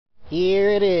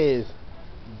Here it is.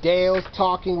 Dale's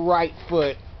talking right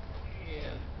foot.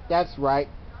 Yeah. That's right.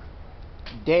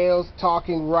 Dale's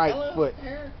talking right Hello foot.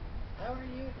 there. How are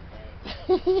you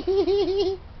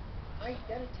today? I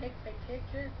gotta take my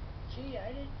picture. Gee, I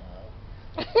didn't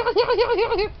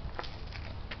know.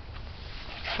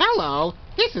 Hello,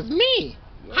 this is me.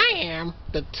 Yeah. I am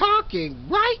the talking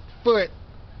right foot.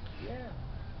 Yeah.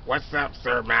 What's up,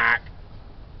 Sir Mac?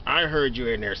 I heard you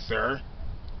in there, sir.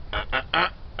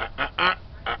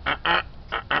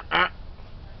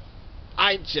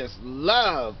 I just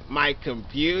love my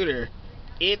computer.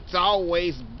 It's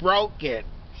always broken.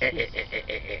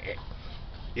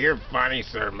 You're funny,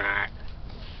 Sir Mac.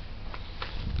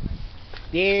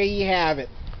 There you have it.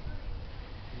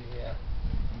 Yeah.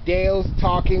 Dale's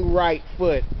talking right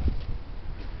foot.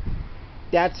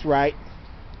 That's right.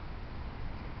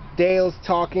 Dale's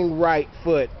talking right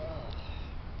foot.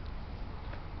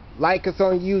 Like us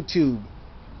on YouTube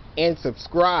and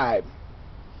subscribe.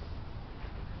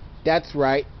 That's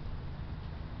right.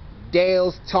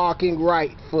 Dale's talking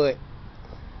right foot.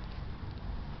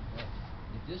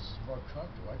 If this is more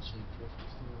comfortable, I'd sleep for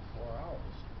 3 or 4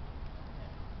 hours.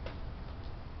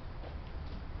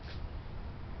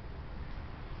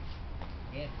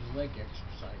 And do leg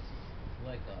exercises.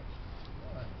 Leg ups.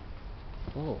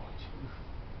 1, Oh.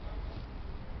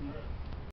 2, 3.